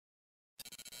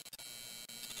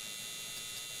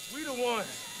We the ones.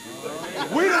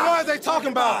 We the ones they talking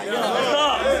about.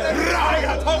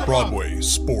 Broadway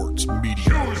Sports Media.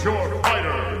 Choose your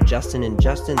fighter. Justin and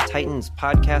Justin Titans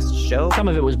podcast show. Some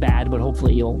of it was bad, but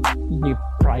hopefully you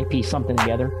probably piece something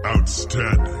together.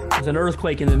 Outstanding. There's an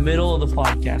earthquake in the middle of the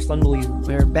podcast. Unbelievable.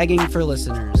 We're begging for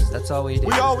listeners. That's all we do.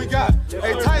 We all we got.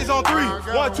 Hey, Titans on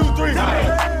three. 1, 2,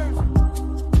 3.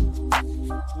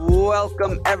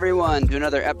 Welcome, everyone, to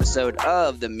another episode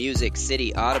of the Music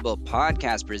City Audible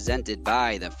podcast presented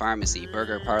by the Pharmacy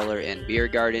Burger Parlor and Beer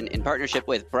Garden in partnership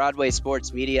with Broadway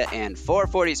Sports Media and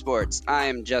 440 Sports.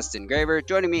 I'm Justin Graver.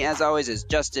 Joining me, as always, is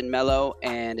Justin Mello.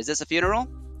 And is this a funeral?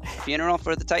 A funeral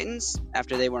for the Titans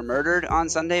after they were murdered on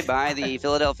Sunday by the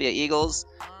Philadelphia Eagles,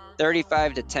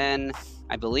 35-10.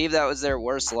 I believe that was their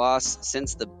worst loss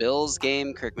since the Bills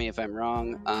game. Correct me if I'm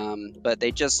wrong. But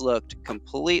they just looked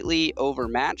completely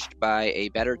overmatched by a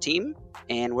better team,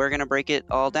 and we're going to break it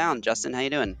all down. Justin, how you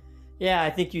doing? Yeah, I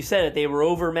think you said it. They were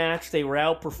overmatched. They were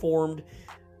outperformed.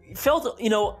 Felt,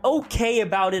 okay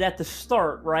about it at the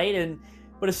start, right?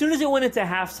 But as soon as it went into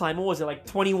halftime, what was it, like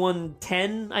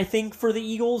 21-10, I think, for the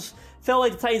Eagles? Felt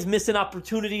like the Titans missed an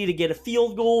opportunity to get a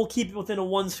field goal, keep it within a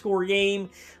one-score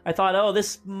game. I thought,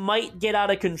 this might get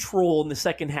out of control in the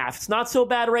second half. It's not so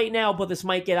bad right now, but this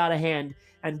might get out of hand.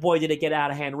 And boy, did it get out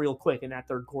of hand real quick in that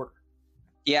third quarter.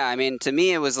 Yeah, I mean, to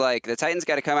me, it was like the Titans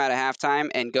got to come out of halftime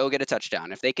and go get a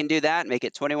touchdown. If they can do that, make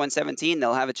it 21-17,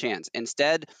 they'll have a chance.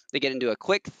 Instead, they get into a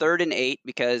quick 3rd and 8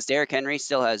 because Derrick Henry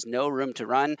still has no room to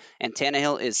run, and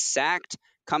Tannehill is sacked.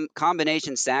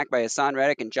 Combination sack by Hassan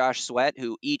Reddick and Josh Sweat,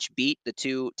 who each beat the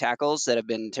 2 tackles that have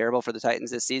been terrible for the Titans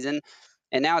this season.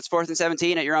 And now it's 4th and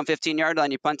 17 at your own 15-yard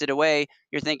line. You punt it away.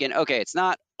 You're thinking, okay, it's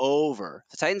not over.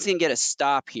 The Titans can get a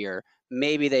stop here.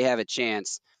 Maybe they have a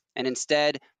chance. And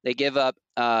instead, they give up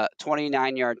a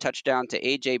 29-yard touchdown to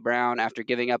A.J. Brown after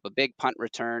giving up a big punt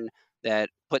return that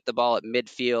put the ball at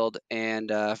midfield. And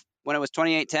when it was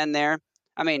 28-10 there,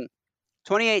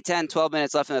 28-10, 12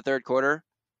 minutes left in the third quarter,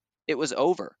 it was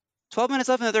over. 12 minutes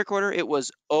left in the third quarter, it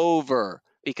was over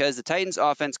because the Titans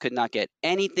offense could not get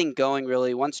anything going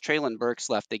really once Treylon Burks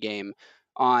left the game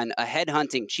on a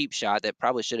headhunting cheap shot that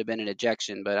probably should have been an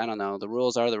ejection, but I don't know. The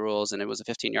rules are the rules, and it was a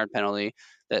 15-yard penalty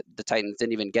that the Titans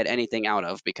didn't even get anything out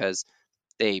of because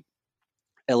they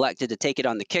elected to take it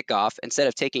on the kickoff instead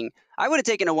of I would have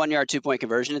taken a 1-yard 2-point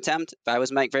conversion attempt if I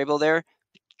was Mike Vrabel there.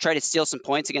 Try to steal some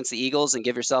points against the Eagles and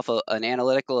give yourself an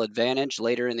analytical advantage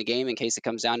later in the game in case it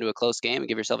comes down to a close game and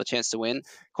give yourself a chance to win.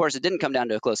 Of course, it didn't come down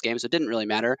to a close game, so it didn't really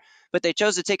matter. But they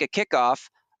chose to take a kickoff,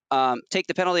 take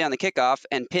the penalty on the kickoff,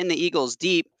 and pin the Eagles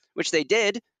deep, which they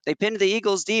did. They pinned the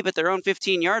Eagles deep at their own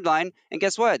 15-yard line, and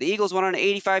guess what? The Eagles went on an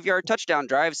 85-yard touchdown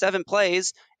drive, 7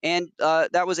 plays, and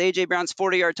that was A.J. Brown's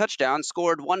 40-yard touchdown,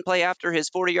 scored 1 play after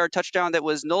his 40-yard touchdown that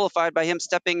was nullified by him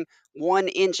stepping 1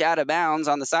 inch out of bounds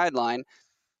on the sideline.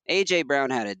 A.J.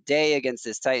 Brown had a day against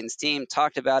this Titans team,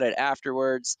 talked about it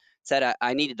afterwards, said,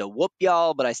 I needed to whoop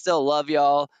y'all, but I still love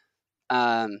y'all.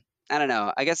 I don't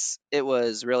know. I guess it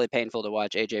was really painful to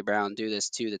watch A.J. Brown do this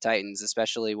to the Titans,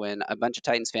 especially when a bunch of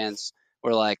Titans fans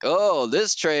were like, oh,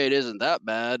 this trade isn't that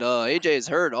bad. A.J.'s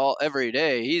hurt every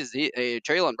day.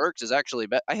 Treylon Burks is actually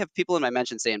better. I have people in my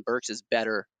mention saying Burks is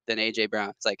better than A.J. Brown.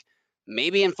 It's like,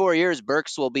 maybe in 4 years,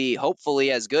 Burks will be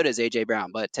hopefully as good as A.J. Brown.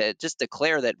 But to just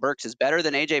declare that Burks is better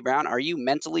than A.J. Brown, are you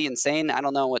mentally insane? I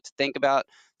don't know what to think about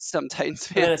some Titans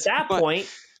fans. And at that point,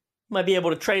 you might be able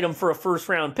to trade him for a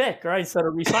first-round pick, right? Instead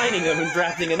of re-signing him and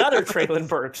drafting another Treylon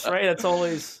Burks, right? That's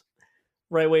always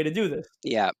the right way to do this.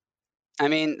 Yeah. I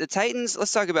mean, the Titans,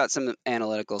 let's talk about some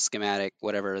analytical schematic,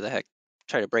 whatever the heck,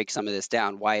 try to break some of this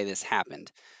down, why this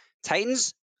happened.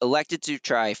 Titans elected to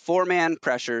try 4-man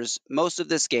pressures most of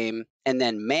this game and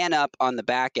then man up on the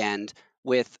back end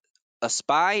with a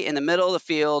spy in the middle of the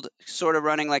field, sort of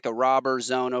running like a robber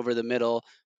zone over the middle,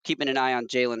 keeping an eye on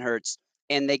Jalen Hurts.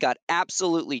 And they got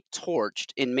absolutely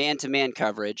torched in man-to-man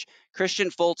coverage.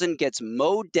 Christian Fulton gets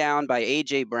mowed down by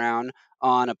A.J. Brown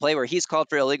on a play where he's called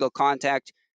for illegal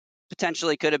contact.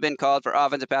 Potentially could have been called for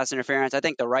offensive pass interference. I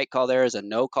think the right call there is a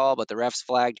no call, but the refs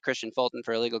flagged Christian Fulton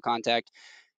for illegal contact.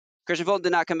 Christian Fulton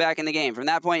did not come back in the game. From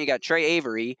that point, you got Trey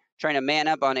Avery trying to man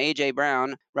up on A.J.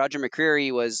 Brown. Roger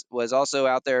McCreary was also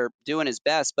out there doing his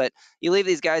best, but you leave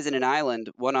these guys in an island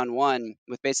one-on-one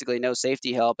with basically no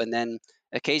safety help, and then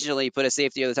occasionally you put a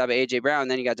safety over the top of A.J. Brown,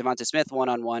 then you got Devonta Smith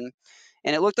one-on-one.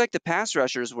 And it looked like the pass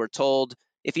rushers were told,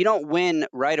 if you don't win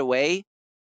right away,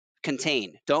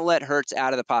 contain. Don't let Hurts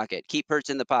out of the pocket. Keep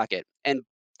Hurts in the pocket. And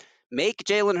make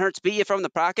Jalen Hurts beat you from the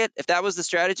pocket. If that was the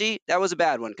strategy, that was a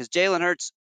bad one because Jalen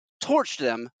Hurts torched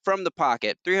them from the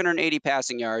pocket, 380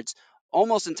 passing yards,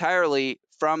 almost entirely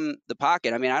from the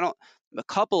pocket. I mean, A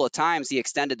couple of times he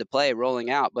extended the play rolling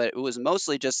out, but it was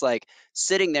mostly just like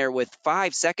sitting there with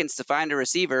 5 seconds to find a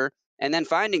receiver and then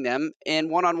finding them in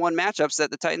one-on-one matchups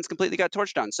that the Titans completely got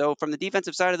torched on. So from the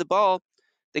defensive side of the ball,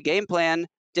 the game plan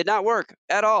did not work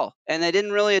at all, and they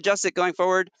didn't really adjust it going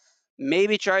forward.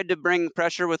 Maybe tried to bring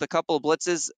pressure with a couple of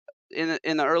blitzes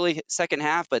in the early second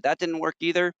half, but that didn't work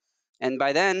either. And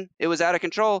by then, it was out of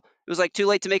control. It was like too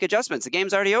late to make adjustments. The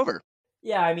game's already over.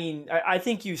 Yeah, I mean, I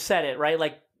think you said it, right?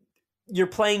 Like, you're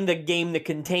playing the game to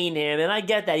contain him, and I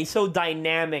get that. He's so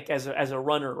dynamic as a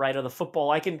runner, right, of the football.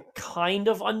 I can kind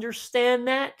of understand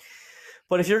that.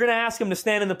 But if you're going to ask him to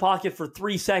stand in the pocket for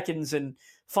 3 seconds and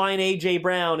find A.J.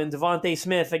 Brown and Devontae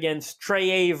Smith against Trey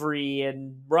Avery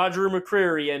and Roger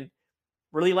McCreary and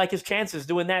really like his chances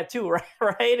doing that too, right?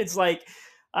 It's like,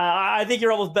 I think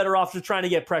you're almost better off just trying to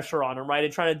get pressure on him, right?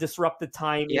 And trying to disrupt the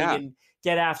timing and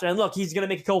get after. And look, he's going to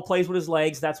make a couple plays with his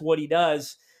legs. That's what he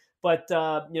does. But,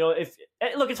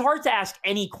 it's hard to ask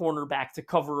any cornerback to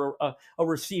cover a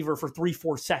receiver for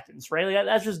 3-4 seconds, right? Like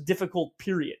that's just difficult,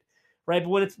 period. Right.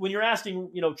 But when you're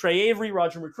asking, Trey Avery,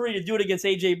 Roger McCreary to do it against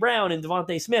A.J. Brown and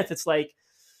Devontae Smith, it's like,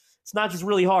 it's not just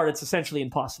really hard. It's essentially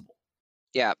impossible.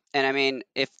 Yeah, and I mean,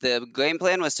 if the game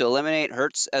plan was to eliminate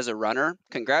Hurts as a runner,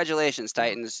 congratulations,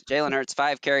 Titans. Jalen Hurts,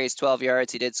 5 carries, 12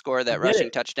 yards. He did score that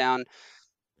rushing touchdown.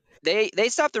 They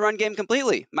stopped the run game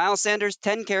completely. Miles Sanders,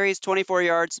 10 carries, 24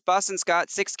 yards. Boston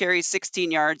Scott, 6 carries,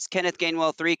 16 yards. Kenneth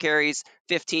Gainwell, 3 carries,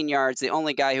 15 yards. The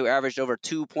only guy who averaged over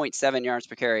 2.7 yards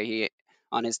per carry. He,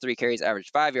 on his 3 carries,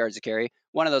 averaged 5 yards a carry.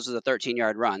 One of those was a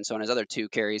 13-yard run, so on his other 2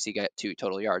 carries, he got 2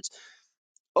 total yards.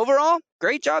 Overall,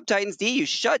 great job, Titans D. You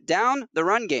shut down the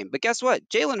run game. But guess what?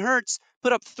 Jalen Hurts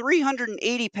put up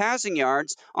 380 passing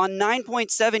yards on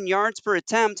 9.7 yards per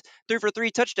attempt, threw for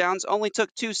 3 touchdowns, only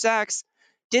took 2 sacks.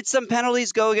 Did some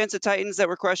penalties go against the Titans that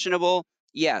were questionable?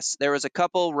 Yes. There was a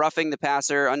couple roughing the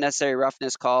passer, unnecessary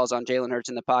roughness calls on Jalen Hurts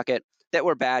in the pocket that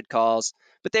were bad calls,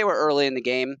 but they were early in the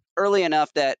game, early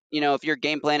enough that, if your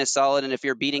game plan is solid and if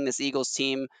you're beating this Eagles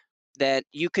team, that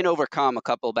you can overcome a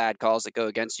couple bad calls that go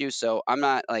against you. So I'm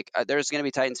not there's going to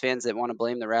be Titans fans that want to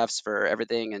blame the refs for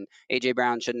everything. And A.J.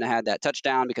 Brown shouldn't have had that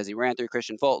touchdown because he ran through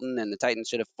Christian Fulton, and the Titans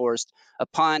should have forced a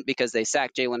punt because they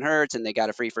sacked Jalen Hurts and they got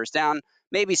a free first down.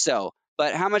 Maybe so.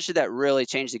 But how much did that really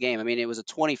change the game? I mean, it was a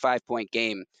 25-point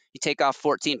game. You take off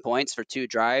 14 points for 2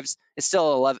 drives, it's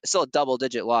still a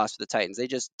double-digit loss for the Titans. They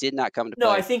just did not come to play.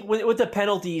 No, I think with the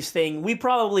penalties thing, we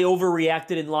probably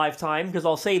overreacted in live time, because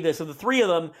I'll say this. Of the 3 of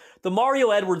them, the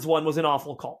Mario Edwards one was an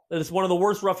awful call. It's one of the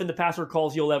worst roughing the passer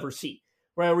calls you'll ever see,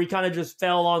 where we kind of just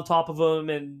fell on top of him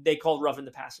and they called roughing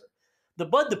the passer. The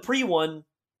Bud Dupree one,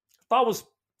 I thought was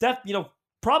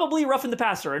probably roughing the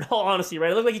passer, in all honesty,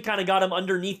 right? It looked like he kind of got him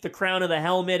underneath the crown of the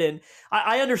helmet, and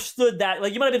I understood that.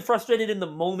 Like, you might have been frustrated in the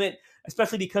moment,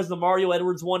 especially because the Mario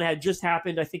Edwards one had just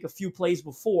happened, I think, a few plays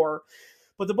before.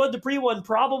 But the Bud Dupree one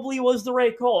probably was the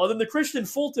right call. And then the Christian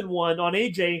Fulton one on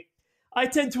AJ, I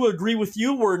tend to agree with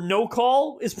you, where no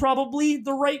call is probably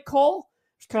the right call.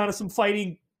 There's kind of some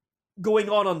fighting going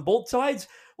on both sides.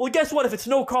 Well, guess what? If it's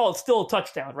no call, it's still a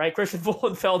touchdown, right? Christian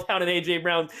Fulton fell down and A.J.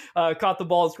 Brown caught the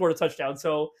ball and scored a touchdown.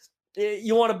 So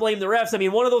you want to blame the refs. I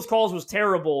mean, one of those calls was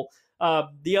terrible.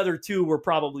 The other 2 were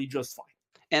probably just fine.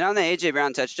 And on the A.J.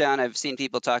 Brown touchdown, I've seen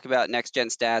people talk about next-gen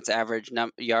stats, average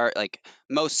yard, like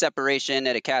most separation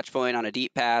at a catch point on a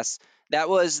deep pass. That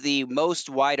was the most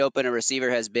wide open a receiver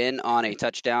has been on a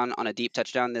touchdown, on a deep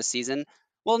touchdown this season.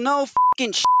 Well, no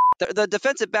fucking shit. The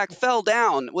defensive back fell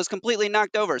down, was completely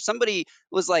knocked over. Somebody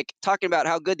was talking about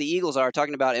how good the Eagles are,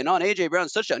 talking about, and on A.J.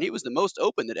 Brown's touchdown, he was the most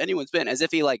open that anyone's been, as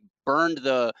if he burned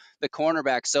the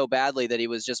cornerback so badly that he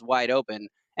was just wide open.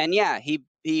 And yeah, he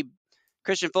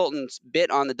Christian Fulton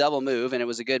bit on the double move, and it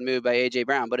was a good move by A.J.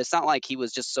 Brown, but it's not like he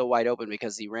was just so wide open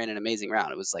because he ran an amazing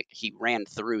route. It was like he ran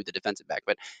through the defensive back.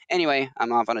 But anyway,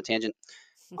 I'm off on a tangent.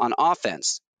 On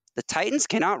offense, the Titans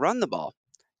cannot run the ball.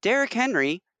 Derrick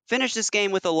Henry finished this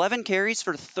game with 11 carries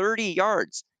for 30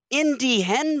 yards. Indy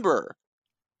Henber.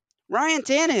 Ryan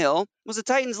Tannehill was the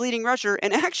Titans' leading rusher,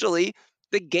 and actually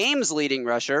the game's leading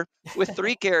rusher, with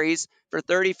 3 carries for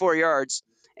 34 yards.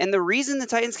 And the reason the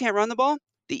Titans can't run the ball,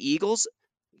 the Eagles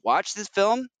watched this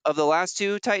film of the last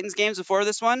 2 Titans games before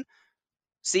this one,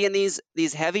 seeing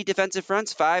these heavy defensive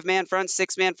fronts, 5-man fronts,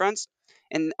 6-man fronts.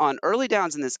 And on early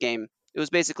downs in this game, it was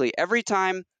basically every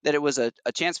time that it was a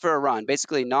chance for a run,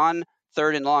 basically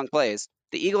non-third and long plays,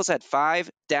 the Eagles had 5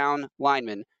 down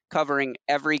linemen covering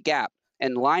every gap,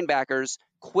 and linebackers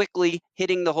quickly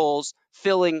hitting the holes,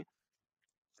 filling.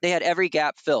 They had every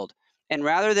gap filled. And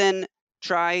rather than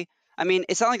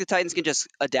it's not like the Titans can just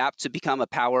adapt to become a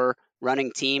power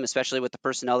running team, especially with the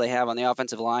personnel they have on the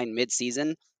offensive line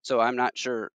mid-season. So I'm not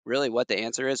sure really what the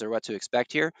answer is or what to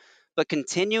expect here. But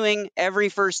continuing every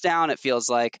first down, it feels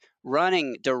like,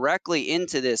 running directly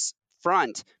into this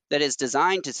front that is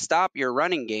designed to stop your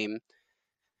running game,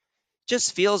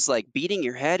 just feels like beating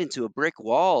your head into a brick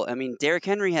wall. I mean, Derrick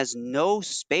Henry has no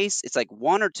space. It's like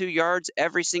 1 or 2 yards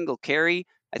every single carry.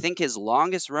 I think his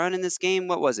longest run in this game,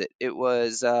 what was it? It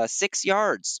was 6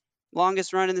 yards.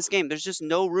 Longest run in this game. There's just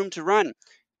no room to run.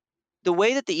 The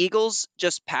way that the Eagles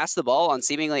just pass the ball on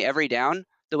seemingly every down,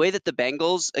 the way that the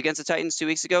Bengals against the Titans 2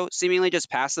 weeks ago seemingly just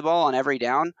pass the ball on every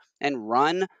down and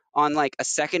run on like a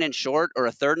 2nd and short or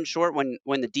a 3rd and short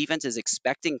when the defense is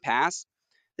expecting pass.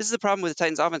 This is the problem with the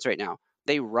Titans offense right now.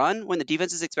 They run when the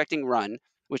defense is expecting run,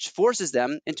 which forces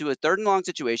them into a 3rd and long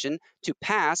situation to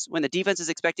pass when the defense is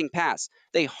expecting pass.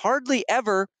 They hardly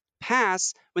ever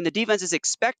pass when the defense is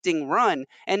expecting run,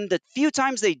 and the few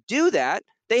times they do that,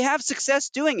 they have success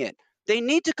doing it. They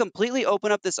need to completely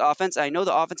open up this offense. I know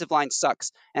the offensive line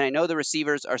sucks, and I know the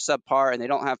receivers are subpar, and they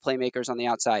don't have playmakers on the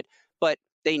outside, but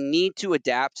they need to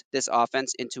adapt this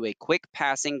offense into a quick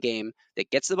passing game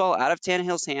that gets the ball out of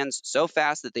Tannehill's hands so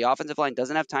fast that the offensive line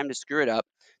doesn't have time to screw it up,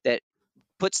 that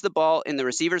puts the ball in the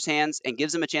receiver's hands and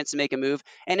gives them a chance to make a move.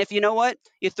 And if you know what,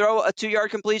 you throw a 2-yard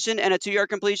completion and a 2-yard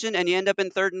completion and you end up in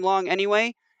 3rd and long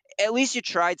anyway, at least you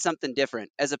tried something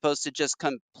different as opposed to just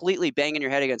completely banging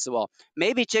your head against the wall.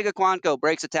 Maybe Chigaquanko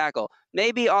breaks a tackle.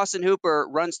 Maybe Austin Hooper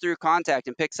runs through contact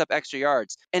and picks up extra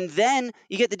yards. And then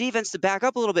you get the defense to back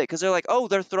up a little bit because they're like, oh,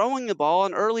 they're throwing the ball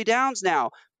on early downs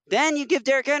now. Then you give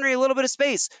Derrick Henry a little bit of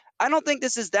space. I don't think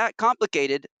this is that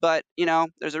complicated, but,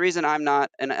 there's a reason I'm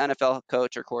not an NFL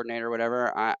coach or coordinator or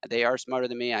whatever. They are smarter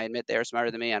than me. I admit they are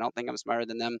smarter than me. I don't think I'm smarter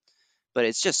than them. But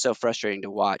it's just so frustrating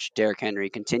to watch Derrick Henry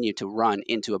continue to run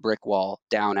into a brick wall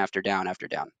down after down after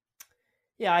down.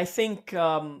 Yeah, I think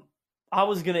I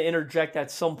was going to interject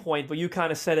at some point, but you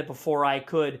kind of said it before I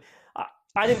could.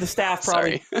 I think the staff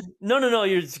probably – No,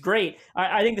 it's great.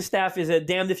 I think the staff is a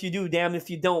damned if you do, damned if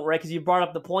you don't, right? Because you brought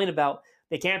up the point about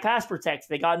they can't pass protect.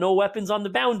 They got no weapons on the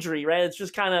boundary, right? It's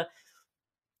just kind of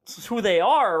who they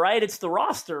are, right? It's the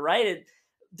roster, right?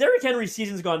 Derrick Henry's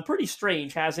season's gone pretty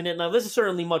strange, hasn't it? Now, this is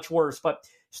certainly much worse, but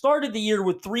started the year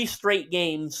with 3 straight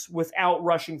games without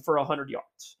rushing for 100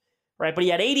 yards, right? But he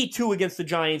had 82 against the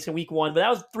Giants in week 1, but that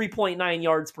was 3.9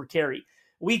 yards per carry.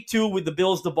 Week 2 with the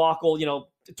Bills debacle,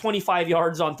 25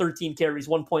 yards on 13 carries,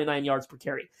 1.9 yards per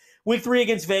carry. Week 3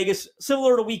 against Vegas,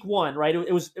 similar to week 1, right?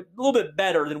 It was a little bit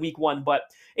better than week 1, but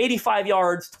 85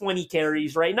 yards, 20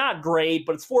 carries, right? Not great,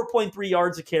 but it's 4.3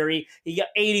 yards a carry. He got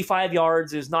 85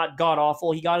 yards, is not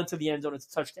god-awful. He got into the end zone, it's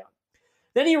a touchdown.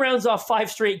 Then he rounds off 5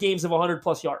 straight games of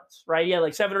 100-plus yards, right? He had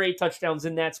like 7 or 8 touchdowns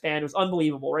in that span. It was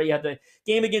unbelievable, right? He had the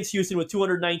game against Houston with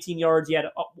 219 yards. He had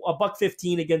a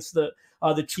 $115 against the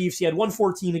Chiefs. He had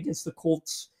 114 against the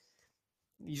Colts.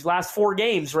 These last 4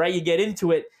 games, right? You get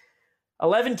into it.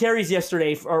 11 carries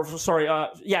yesterday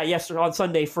on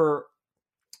Sunday for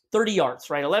 30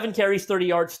 yards, right? 11 carries, 30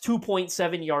 yards,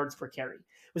 2.7 yards per carry. It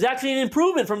was actually an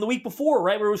improvement from the week before,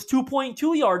 right? Where it was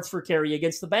 2.2 yards per carry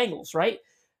against the Bengals, right?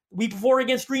 Week before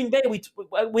against Green Bay,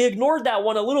 we ignored that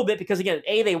one a little bit because, again,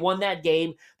 they won that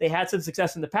game. They had some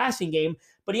success in the passing game,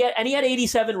 but he had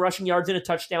 87 rushing yards and a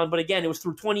touchdown. But again, it was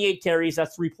through 28 carries.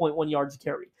 That's 3.1 yards a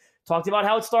carry. Talked about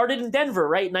how it started in Denver,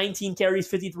 right? 19 carries,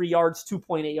 53 yards,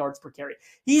 2.8 yards per carry.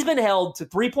 He's been held to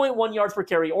 3.1 yards per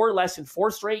carry or less in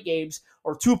 4 straight games,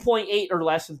 or 2.8 or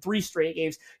less in 3 straight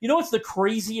games. You know what's the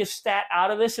craziest stat out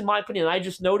of this, in my opinion, I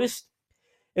just noticed?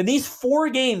 In these 4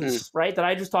 games, right, that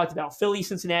I just talked about, Philly,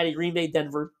 Cincinnati, Green Bay,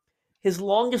 Denver, his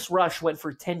longest rush went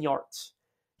for 10 yards.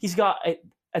 He's got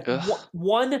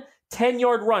one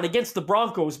 10-yard run against the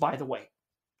Broncos, by the way.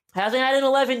 Hasn't had an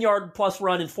 11-yard plus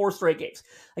run in 4 straight games.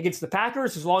 Against the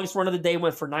Packers, his longest run of the day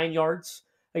went for 9 yards.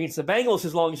 Against the Bengals,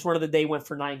 his longest run of the day went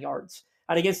for 9 yards.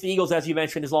 And against the Eagles, as you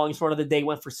mentioned, his longest run of the day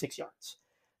went for 6 yards.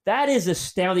 That is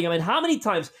astounding. I mean, how many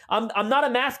times? I'm not a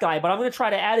math guy, but I'm going to try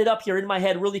to add it up here in my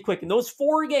head really quick. In those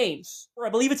 4 games, I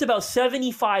believe it's about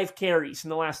 75 carries in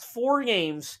the last 4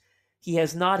 games, he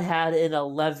has not had an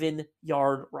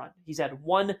 11-yard run. He's had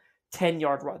one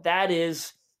 10-yard run. That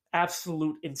is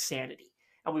absolute insanity.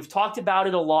 And we've talked about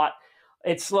it a lot.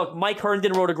 Mike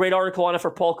Herndon wrote a great article on it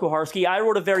for Paul Kuharsky. I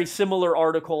wrote a very similar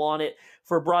article on it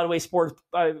for Broadway Sports.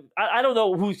 I don't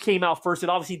know who came out first. It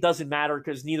obviously doesn't matter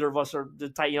because neither of us are the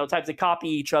types to copy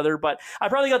each other. But I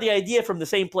probably got the idea from the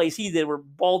same place he did, where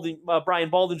Brian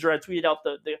Baldinger had tweeted out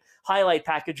the highlight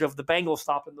package of the Bengals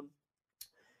stopping them.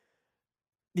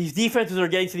 these defenses are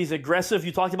getting to these aggressive.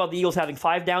 You talked about the Eagles having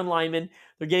 5 down linemen.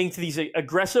 They're getting to these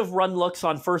aggressive run looks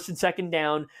on first and second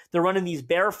down. They're running these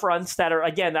bear fronts that are,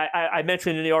 again, I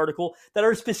mentioned in the article, that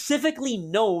are specifically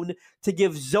known to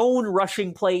give zone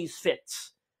rushing plays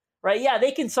fits. Right? Yeah,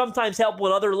 they can sometimes help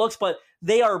with other looks, but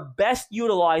they are best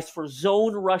utilized for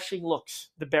zone rushing looks.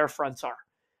 The bear fronts are.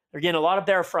 They're getting a lot of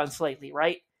bear fronts lately,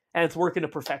 right? And it's working to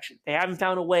perfection. They haven't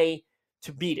found a way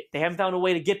to beat it. They haven't found a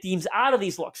way to get teams out of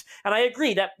these looks. And I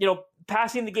agree that,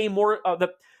 passing the game more,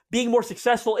 being more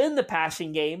successful in the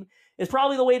passing game is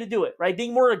probably the way to do it, right?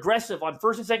 Being more aggressive on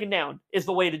first and second down is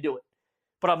the way to do it.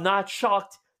 But I'm not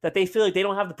shocked that they feel like they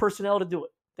don't have the personnel to do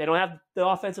it. They don't have the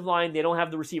offensive line. They don't have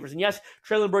the receivers. And yes,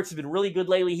 Treylon Burks has been really good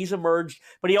lately. He's emerged,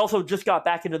 but he also just got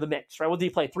back into the mix, right? What did he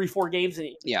play? 3-4 games and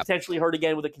he potentially hurt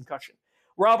again with a concussion.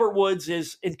 Robert Woods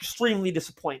is extremely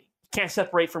disappointing. Can't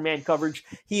separate from man coverage.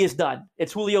 He is done.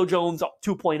 It's Julio Jones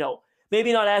 2.0.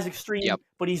 Maybe not as extreme,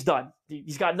 but he's done.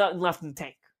 He's got nothing left in the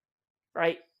tank,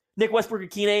 right? Nick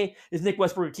Westbrook-Ikhine is Nick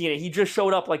Westbrook-Ikhine. He just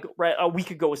showed up like a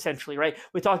week ago, essentially, right?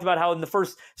 We talked about how in the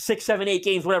first 6, 7, 8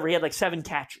 games, whatever, he had like 7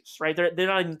 catches, right? They're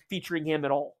not even featuring him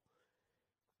at all.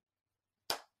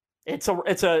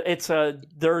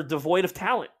 They're devoid of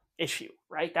talent issue,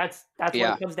 right? That's what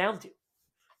it comes down to.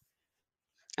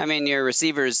 I mean, your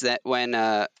receivers that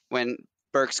when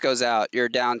Burks goes out, you're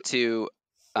down to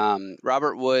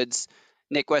Robert Woods,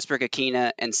 Nick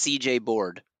Westbrook-Ikhine, and C.J.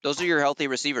 Board. Those are your healthy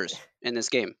receivers in this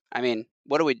game. I mean,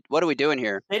 what are we doing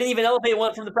here? They didn't even elevate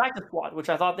one from the practice squad, which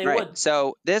I thought they would.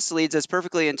 So this leads us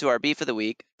perfectly into our beef of the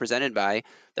week, presented by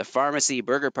the Pharmacy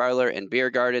Burger Parlor and Beer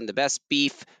Garden. The best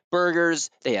beef burgers.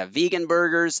 They have vegan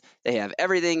burgers. They have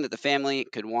everything that the family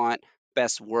could want.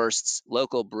 Best worsts,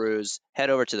 local brews. Head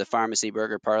over to the Pharmacy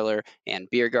Burger Parlor and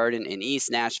Beer Garden in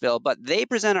East Nashville. But they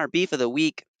present our beef of the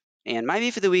week, and my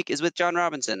beef of the week is with Jon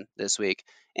Robinson this week.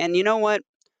 And you know what?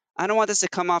 I don't want this to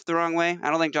come off the wrong way.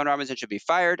 I don't think Jon Robinson should be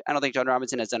fired. I don't think Jon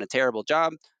Robinson has done a terrible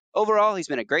job. Overall, he's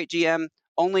been a great GM,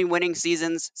 only winning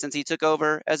seasons since he took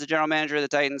over as a general manager of the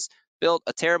Titans, built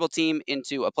a terrible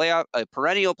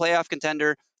perennial playoff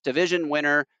contender, division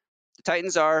winner. The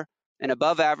Titans are an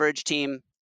above average team.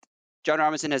 Jon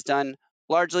Robinson has done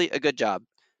largely a good job.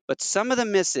 But some of the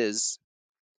misses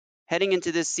heading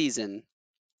into this season,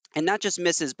 and not just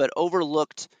misses, but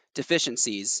overlooked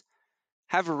deficiencies,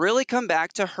 have really come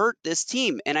back to hurt this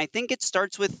team. And I think it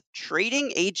starts with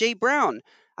trading A.J. Brown.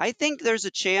 I think there's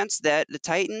a chance that the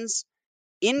Titans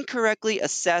incorrectly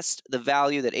assessed the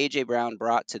value that A.J. Brown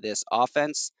brought to this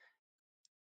offense.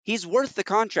 He's worth the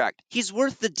contract. He's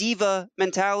worth the diva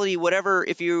mentality, whatever,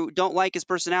 if you don't like his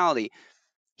personality.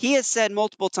 He has said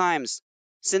multiple times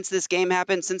since this game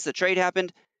happened, since the trade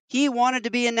happened, he wanted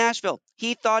to be in Nashville.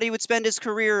 He thought he would spend his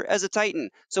career as a Titan.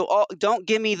 So don't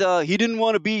give me he didn't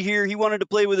want to be here. He wanted to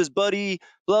play with his buddy,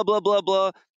 blah, blah, blah,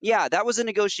 blah. Yeah, that was a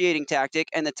negotiating tactic,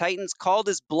 and the Titans called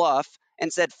his bluff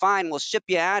and said, fine, we'll ship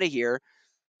you out of here.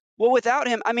 Well, without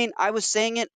him, I mean,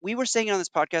 we were saying it on this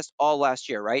podcast all last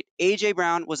year, right? A.J.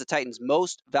 Brown was the Titans'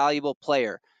 most valuable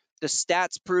player. The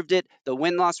stats proved it. The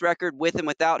win-loss record with and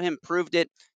without him proved it.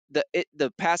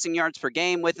 The passing yards per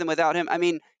game with and without him. I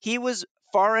mean, he was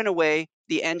far and away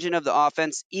the engine of the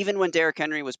offense, even when Derrick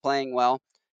Henry was playing well,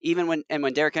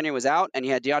 when Derrick Henry was out and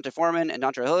you had Deonta Foreman and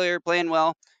Dontrell Hilliard playing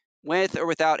well, with or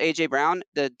without A.J. Brown,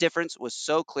 the difference was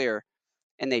so clear.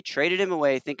 And they traded him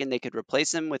away thinking they could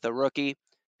replace him with a rookie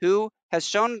who has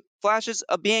shown flashes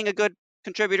of being a good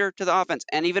contributor to the offense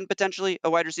and even potentially a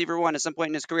wide receiver one at some point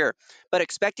in his career. But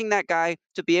expecting that guy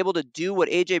to be able to do what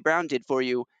A.J. Brown did for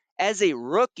you as a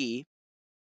rookie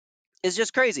is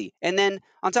just crazy. And then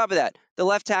on top of that,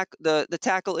 the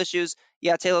tackle issues.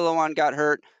 Yeah, Taylor Lewan got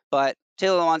hurt, but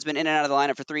Taylor Lewan's been in and out of the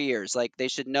lineup for 3 years. Like, they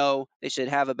should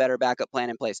have a better backup plan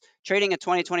in place. Trading a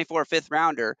 2024 fifth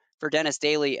rounder for Dennis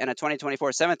Daly and a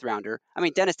 2024 seventh rounder. I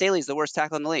mean, Dennis Daly is the worst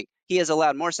tackle in the league. He has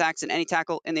allowed more sacks than any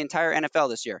tackle in the entire NFL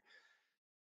this year.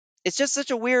 It's just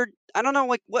such a weird, I don't know,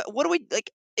 like, what do we,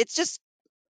 like, it's just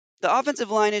the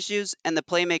offensive line issues and the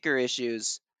playmaker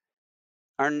issues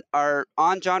are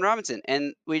on Jon Robinson.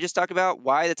 And we just talked about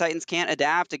why the Titans can't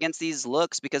adapt against these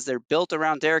looks because they're built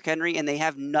around Derrick Henry and they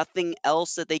have nothing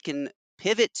else that they can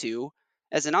pivot to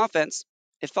as an offense.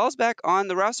 It falls back on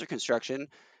the roster construction,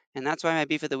 and that's why my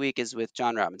beef of the week is with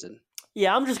Jon Robinson.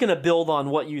 Yeah, I'm just going to build on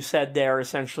what you said there,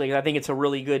 essentially. I think it's a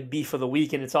really good beef of the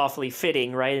week, and it's awfully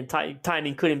fitting, right? And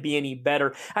timing couldn't be any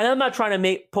better. And I'm not trying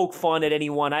to poke fun at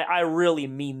anyone. I really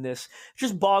mean this. It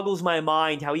just boggles my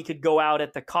mind how he could go out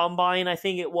at the Combine, I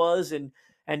think it was, and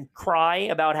cry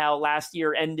about how last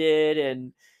year ended.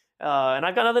 And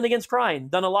I've got nothing against crying.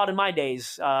 Done a lot in my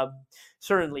days,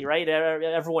 certainly, right?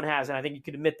 Everyone has, and I think you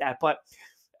could admit that. But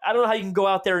I don't know how you can go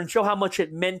out there and show how much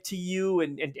it meant to you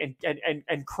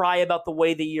and cry about the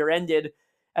way the year ended,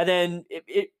 and then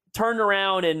it turn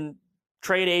around and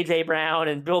trade A.J. Brown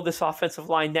and build this offensive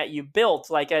line that you built.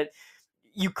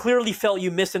 You clearly felt you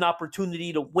missed an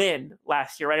opportunity to win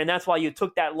last year, right? And that's why you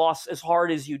took that loss as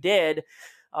hard as you did,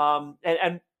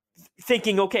 and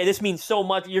thinking, okay, this means so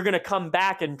much. You're going to come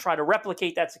back and try to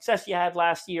replicate that success you had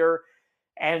last year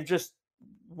and just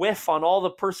whiff on all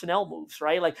the personnel moves,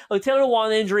 right? Like Taylor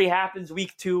Lewan injury happens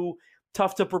week 2,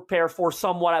 tough to prepare for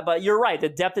somewhat, but you're right. The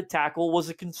depth at tackle was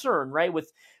a concern, right?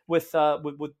 With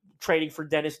trading for a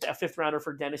 5th rounder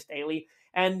for Dennis Daly.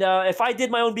 And if I did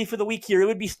my own beef of the week here, it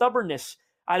would be stubbornness.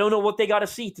 I don't know what they got to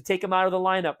see to take him out of the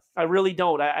lineup. I really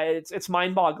don't. It's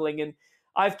mind-boggling. And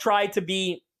I've tried to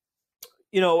be,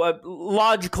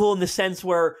 logical in the sense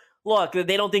where, look,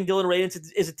 they don't think Dylan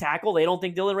Radunz is a tackle. They don't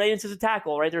think Dylan Radunz is a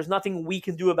tackle, right? There's nothing we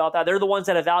can do about that. They're the ones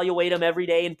that evaluate him every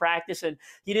day in practice, and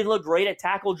he didn't look great at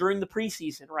tackle during the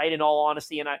preseason, right? In all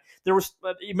honesty, and you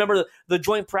remember the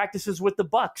joint practices with the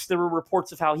Bucs. There were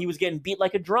reports of how he was getting beat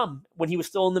like a drum when he was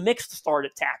still in the mix to start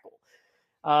at tackle.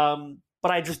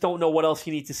 But I just don't know what else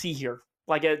you need to see here,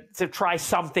 to try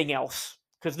something else,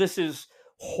 because this is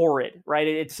horrid,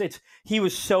 right? He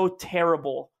was so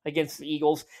terrible against the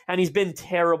Eagles, and he's been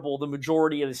terrible the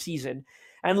majority of the season.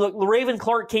 And look, Le'Raven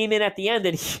Clark came in at the end,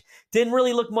 and he didn't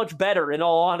really look much better, in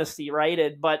all honesty,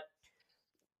 right? But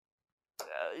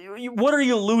what are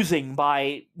you losing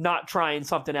by not trying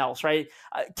something else, right?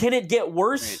 Can it get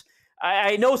worse?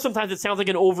 Right. I know sometimes it sounds like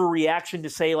an overreaction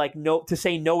to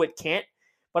say no, it can't,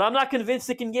 but I'm not convinced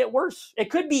it can get worse.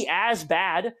 It could be as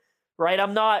bad. Right,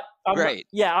 I'm not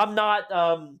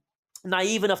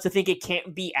naive enough to think it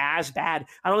can't be as bad.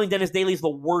 I don't think Dennis Daly is the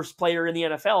worst player in the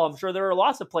NFL. I'm sure there are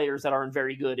lots of players that aren't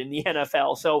very good in the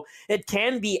NFL, so it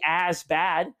can be as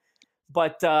bad.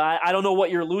 But I don't know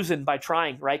what you're losing by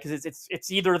trying, right? Because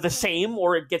it's either the same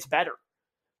or it gets better,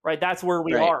 right? That's where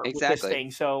we are with this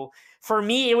thing. So for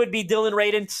me, it would be Dylan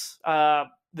Radunz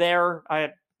there. I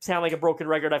sound like a broken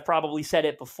record. I've probably said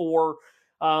it before.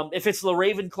 If it's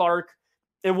Le'Raven Clark,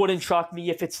 it wouldn't shock me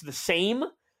if it's the same,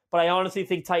 but I honestly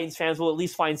think Titans fans will at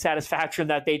least find satisfaction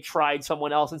that they tried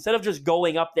someone else instead of just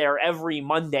going up there every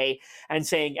Monday and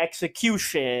saying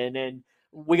execution and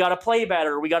we got to play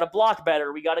better, we got to block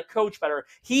better, we got to coach better.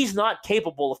 He's not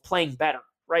capable of playing better,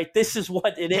 right? This is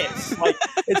what it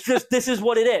is. This is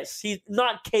what it is. He's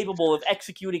not capable of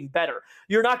executing better.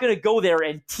 You're not going to go there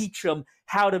and teach him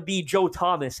how to be Joe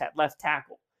Thomas at left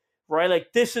tackle.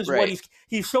 Right, this is what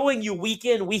he's showing you week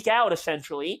in, week out.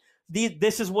 Essentially,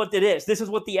 this is what it is. This is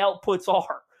what the outputs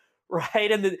are, right?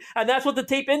 And that's what the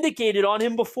tape indicated on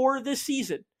him before this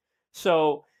season.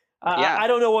 So I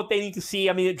don't know what they need to see.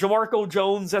 I mean, Jamarco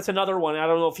Jones, that's another one. I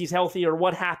don't know if he's healthy or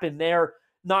what happened there.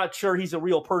 Not sure he's a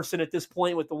real person at this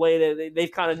point with the way that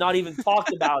they've kind of not even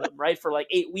talked about him, right? For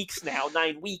 8 weeks now,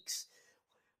 9 weeks.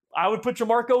 I would put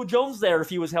Jamarco Jones there if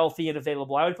he was healthy and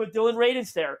available. I would put Dylan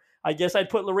Radunz there. I guess I'd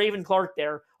put Le'Raven Clark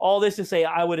there. All this to say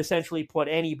I would essentially put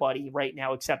anybody right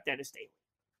now except Dennis Daly.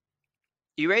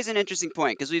 You raise an interesting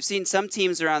point because we've seen some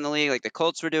teams around the league, like the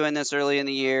Colts were doing this early in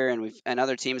the year, and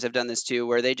other teams have done this too,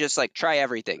 where they just try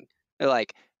everything. They're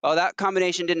like, oh, that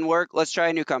combination didn't work. Let's try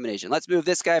a new combination. Let's move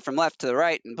this guy from left to the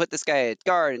right and put this guy at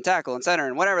guard and tackle and center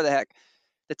and whatever the heck.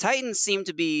 The Titans seem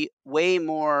to be way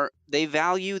more, they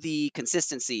value the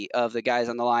consistency of the guys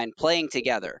on the line playing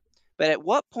together. But at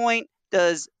what point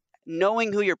does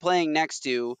knowing who you're playing next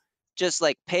to just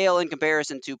pale in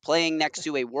comparison to playing next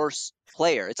to a worse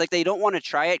player? It's they don't want to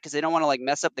try it because they don't want to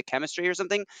mess up the chemistry or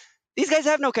something. These guys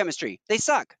have no chemistry. They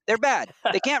suck. They're bad.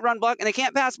 They can't run block and they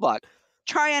can't pass block.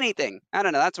 Try anything. I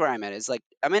don't know. That's where I'm at. It's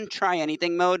I'm in try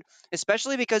anything mode,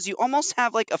 especially because you almost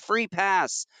have a free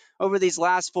pass over these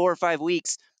last 4 or 5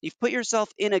 weeks. You've put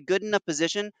yourself in a good enough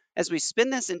position as we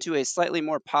spin this into a slightly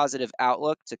more positive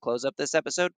outlook to close up this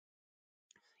episode.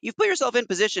 You've put yourself in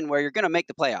position where you're going to make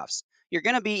the playoffs. You're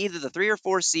going to be either the 3 or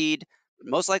 4 seed,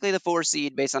 most likely the 4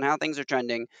 seed based on how things are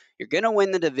trending. You're going to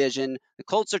win the division. The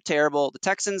Colts are terrible. The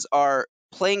Texans are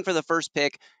playing for the first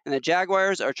pick, and the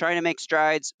Jaguars are trying to make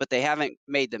strides, but they haven't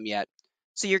made them yet.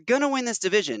 So you're going to win this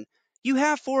division. You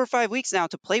have 4 or 5 weeks now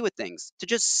to play with things, to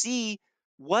just see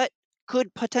what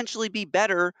could potentially be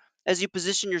better as you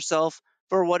position yourself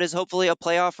for what is hopefully a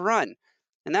playoff run.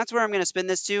 And that's where I'm going to spin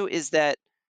this to, is that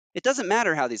it doesn't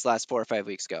matter how these last 4 or 5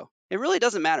 weeks go. It really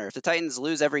doesn't matter. If the Titans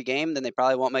lose every game, then they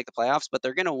probably won't make the playoffs, but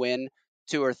they're going to win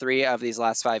 2 or 3 of these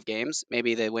last 5 games.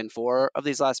 Maybe they win 4 of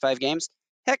these last 5 games.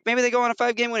 Heck, maybe they go on a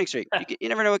 5-game winning streak. You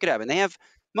never know what could happen. They have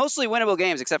mostly winnable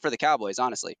games except for the Cowboys,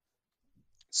 honestly.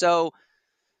 So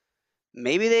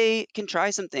maybe they can try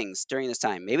some things during this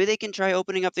time. Maybe they can try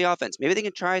opening up the offense. Maybe they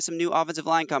can try some new offensive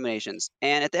line combinations.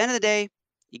 And at the end of the day,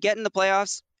 you get in the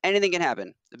playoffs, anything can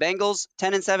happen. The Bengals,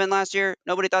 10-7 last year.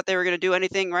 Nobody thought they were going to do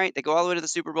anything, right? They go all the way to the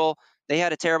Super Bowl. They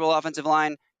had a terrible offensive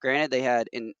line. Granted, they had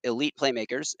elite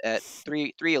playmakers at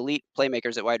three elite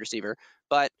playmakers at wide receiver.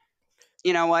 But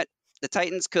you know what? The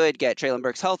Titans could get Traylon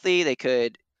Burks healthy. They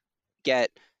could get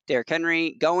Derrick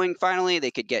Henry going finally.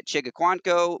 They could get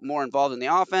Chigaquanko more involved in the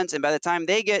offense. And by the time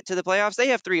they get to the playoffs, they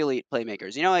have 3 elite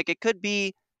playmakers. Like it could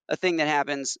be a thing that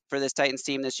happens for this Titans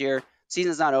team this year.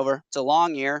 Season's not over. It's a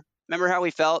long year. Remember how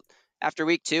we felt after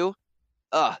week 2?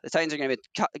 The Titans are going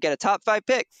to get a top 5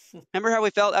 pick. Remember how we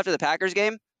felt after the Packers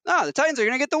game? The Titans are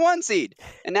going to get the 1 seed.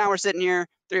 And now we're sitting here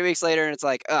 3 weeks later, and it's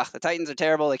like, the Titans are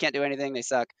terrible. They can't do anything. They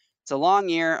suck. It's a long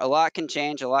year. A lot can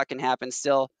change. A lot can happen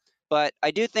still. But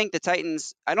I do think the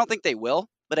Titans, I don't think they will,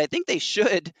 but I think they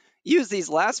should use these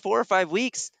last 4 or 5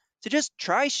 weeks to just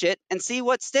try shit and see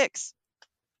what sticks.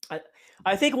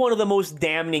 I think one of the most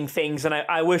damning things, and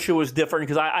I wish it was different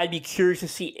because I'd be curious to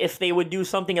see if they would do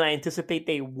something, and I anticipate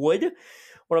they would.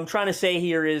 What I'm trying to say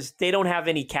here is they don't have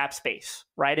any cap space,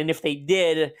 right? And if they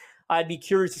did, I'd be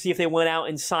curious to see if they went out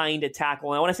and signed a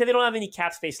tackle. And when I say they don't have any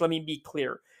cap space, let me be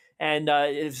clear. And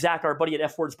if Zach, our buddy at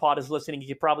F Words Pod, is listening, he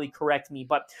could probably correct me.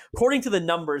 But according to the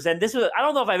numbers, and this is, I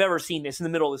don't know if I've ever seen this in the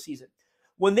middle of the season,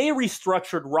 when they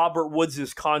restructured Robert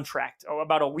Woods' contract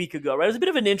about a week ago, right? It was a bit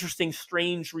of an interesting,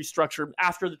 strange restructure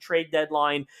after the trade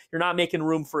deadline. You're not making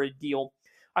room for a deal.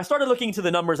 I started looking into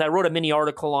the numbers. I wrote a mini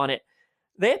article on it.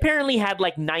 They apparently had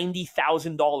like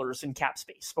 $90,000 in cap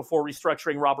space before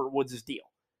restructuring Robert Woods' deal.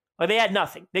 Like they had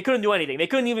nothing. They couldn't do anything. They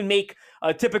couldn't even make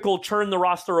a typical turn the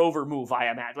roster over move,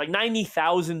 I imagine. Like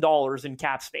 $90,000 in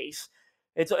cap space.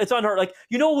 It's unheard. Like,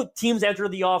 teams enter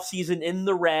the offseason in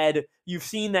the red. You've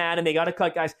seen that, and they got to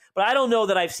cut guys. But I don't know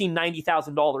that I've seen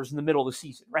 $90,000 in the middle of the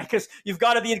season, right? Because you've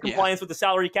got to be in compliance with the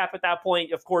salary cap at that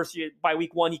point. Of course, by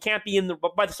week 1, you can't be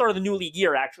by the start of the new league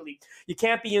year, actually. You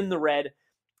can't be in the red.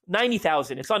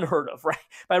 90,000, it's unheard of, right?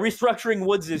 By restructuring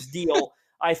Woods' deal,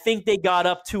 I think they got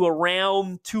up to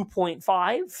around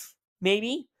 2.5,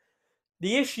 maybe.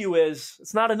 The issue is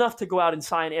it's not enough to go out and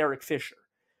sign Eric Fisher,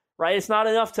 right? It's not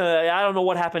enough to, I don't know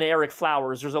what happened to Eric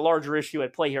Flowers. There's a larger issue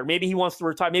at play here. Maybe he wants to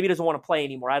retire. Maybe he doesn't want to play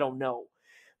anymore. I don't know.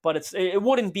 But it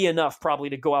wouldn't be enough probably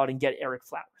to go out and get Eric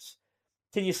Flowers.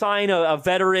 Can you sign a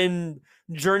veteran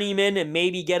journeyman and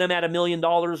maybe get him at $1 million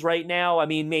right now? I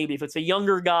mean, maybe. If it's a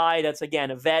younger guy that's,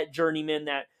 again, a vet journeyman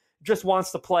that just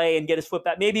wants to play and get his foot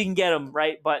back, maybe you can get him,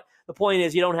 right? But the point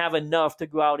is you don't have enough to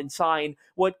go out and sign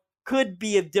what could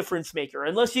be a difference maker,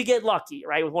 unless you get lucky,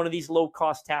 right, with one of these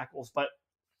low-cost tackles. But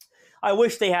I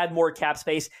wish they had more cap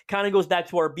space. Kind of goes back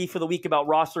to our beef of the week about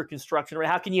roster construction, right?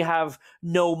 How can you have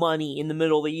no money in the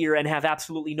middle of the year and have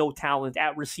absolutely no talent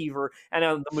at receiver and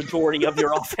on the majority of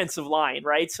your offensive line,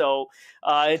 right? So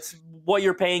it's what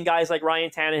you're paying guys like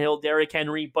Ryan Tannehill, Derrick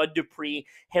Henry, Bud Dupree,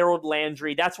 Harold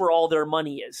Landry. That's where all their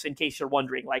money is, in case you're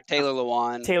wondering. Like Taylor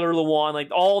Lewan, like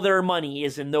all their money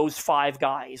is in those 5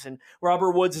 guys. And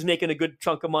Robert Woods is making a good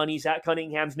chunk of money. Zach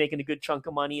Cunningham's making a good chunk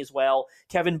of money as well.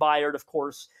 Kevin Byard, of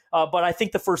course. But I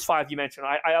think the first 5 you mentioned,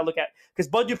 I look at, because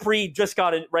Bud Dupree just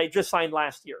got it, right, just signed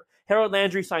last year. Harold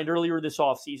Landry signed earlier this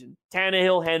offseason.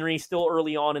 Tannehill, Henry, still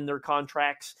early on in their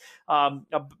contracts,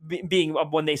 being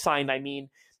when they signed, I mean.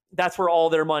 That's where all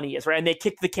their money is, right? And they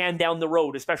kick the can down the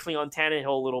road, especially on Tannehill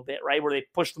a little bit, right, where they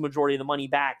push the majority of the money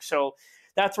back. So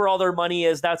that's where all their money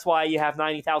is. That's why you have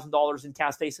 $90,000 in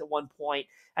cap space at one point,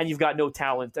 and you've got no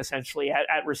talent, essentially,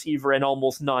 at receiver and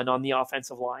almost none on the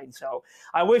offensive line. So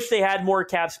I wish they had more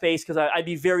cap space, because I'd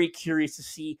be very curious to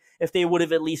see if they would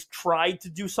have at least tried to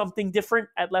do something different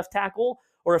at left tackle,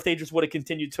 or if they just would have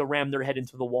continued to ram their head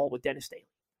into the wall with Dennis Daly.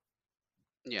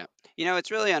 Yeah.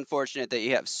 It's really unfortunate that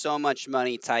you have so much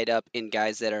money tied up in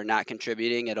guys that are not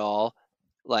contributing at all.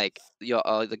 Like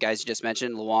the guys you just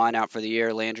mentioned, Lewan out for the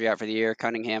year, Landry out for the year,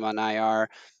 Cunningham on IR.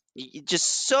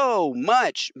 Just so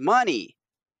much money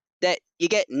that you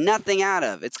get nothing out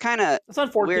of. It's kind of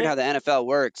weird how the NFL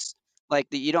works. Like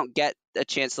you don't get a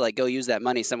chance to go use that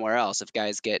money somewhere else if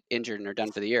guys get injured and are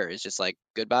done for the year. It's just like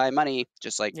goodbye money.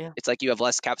 Just like It's like you have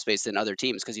less cap space than other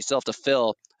teams because you still have to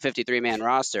fill a 53-man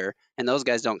roster, and those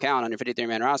guys don't count on your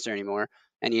 53-man roster anymore,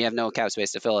 and you have no cap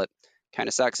space to fill it. Kind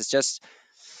of sucks. It's just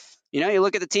you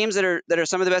look at the teams that are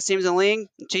some of the best teams in the league.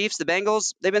 The Chiefs, the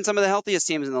Bengals, they've been some of the healthiest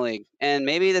teams in the league, and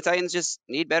maybe the Titans just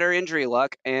need better injury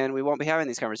luck, and we won't be having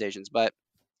these conversations, but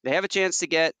they have a chance to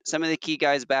get some of the key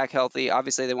guys back healthy.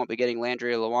 Obviously, they won't be getting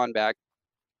Landry or Lewan back.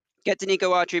 Get Danico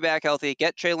Autry back healthy.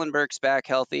 Get Traylon Burks back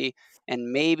healthy.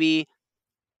 And maybe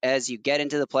as you get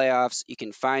into the playoffs, you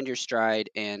can find your stride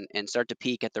and start to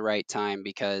peak at the right time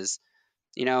because,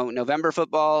 November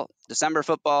football, December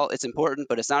football, it's important,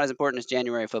 but it's not as important as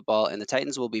January football. And the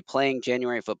Titans will be playing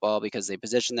January football because they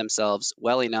position themselves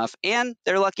well enough, and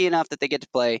they're lucky enough that they get to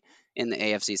play in the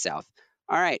AFC South.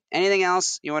 All right. Anything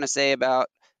else you want to say about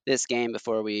this game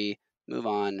before we move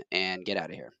on and get out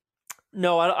of here?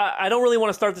 No, I don't really want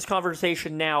to start this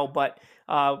conversation now, but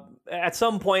at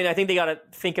some point, I think they got to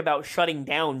think about shutting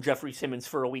down Jeffrey Simmons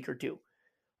for a week or two,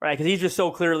 right? Because he's just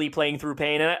so clearly playing through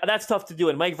pain, and that's tough to do.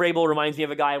 And Mike Vrabel reminds me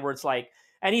of a guy where it's like,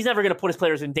 and he's never going to put his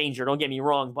players in danger, don't get me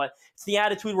wrong, but it's the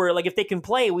attitude where, like, if they can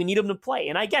play, we need them to play.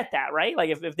 And I get that, right? Like,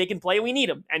 if they can play, we need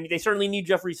them. And they certainly need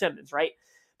Jeffrey Simmons, right?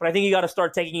 But I think you got to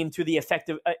start taking into the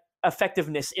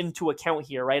effectiveness into account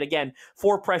here, right? Again,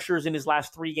 4 pressures in his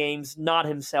last 3 games, not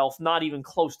himself, not even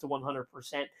close to 100%.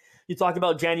 You talk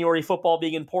about January football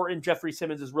being important. Jeffrey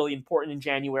Simmons is really important in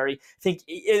January. I think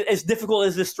as difficult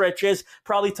as this stretch is,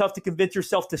 probably tough to convince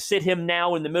yourself to sit him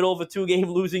now in the middle of a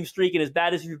 2-game losing streak. And as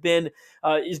bad as you've been,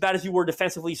 as bad as you were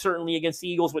defensively, certainly against the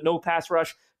Eagles with no pass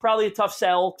rush, probably a tough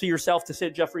sell to yourself to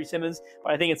sit Jeffrey Simmons.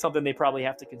 But I think it's something they probably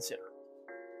have to consider.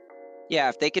 Yeah,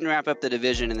 if they can wrap up the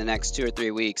division in the next 2 or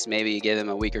 3 weeks, maybe you give him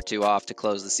a week or 2 off to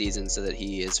close the season so that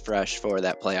he is fresh for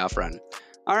that playoff run.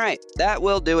 All right, that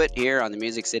will do it here on the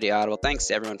Music City Audible. Thanks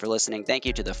to everyone for listening. Thank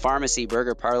you to the Pharmacy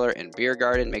Burger Parlor and Beer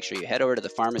Garden. Make sure you head over to the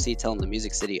Pharmacy, tell them the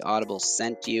Music City Audible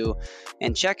sent you,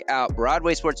 and check out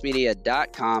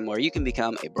BroadwaySportsMedia.com where you can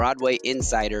become a Broadway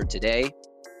Insider today.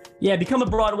 Yeah, become a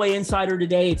Broadway Insider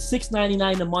today. It's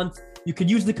 $6.99 a month. You could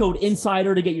use the code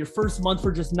INSIDER to get your first month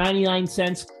for just 99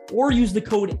 cents, or use the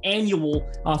code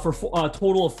ANNUAL for a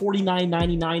total of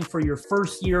 $49.99 for your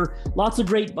first year. Lots of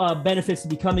great benefits to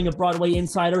becoming a Broadway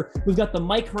Insider. We've got the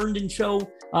Mike Herndon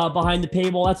Show behind the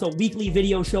paywall. That's a weekly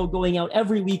video show going out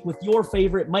every week with your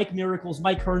favorite Mike Miracles,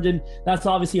 Mike Herndon. That's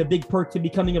obviously a big perk to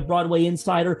becoming a Broadway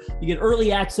Insider. You get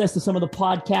early access to some of the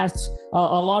podcasts, a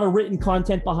lot of written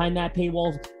content behind that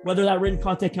paywall. Whether that written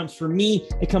content comes from me,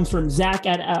 it comes from Zach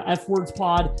at F-Words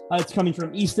Pod, it's coming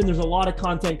from Easton. There's a lot of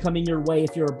content coming your way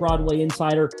if you're a Broadway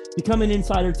Insider. Become an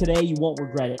insider today. You won't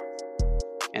regret it.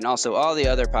 And also all the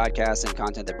other podcasts and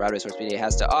content that Broadway Sports Media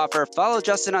has to offer. Follow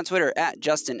Justin on Twitter at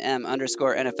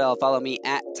JustinM_NFL. Follow me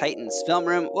at Titans Film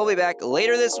Room. We'll be back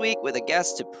later this week with a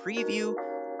guest to preview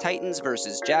Titans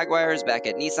versus Jaguars back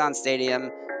at Nissan Stadium.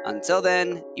 Until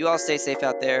then, you all stay safe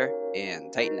out there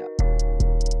and tighten up.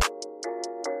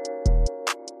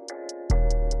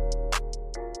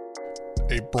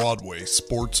 A Broadway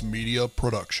Sports Media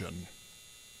production.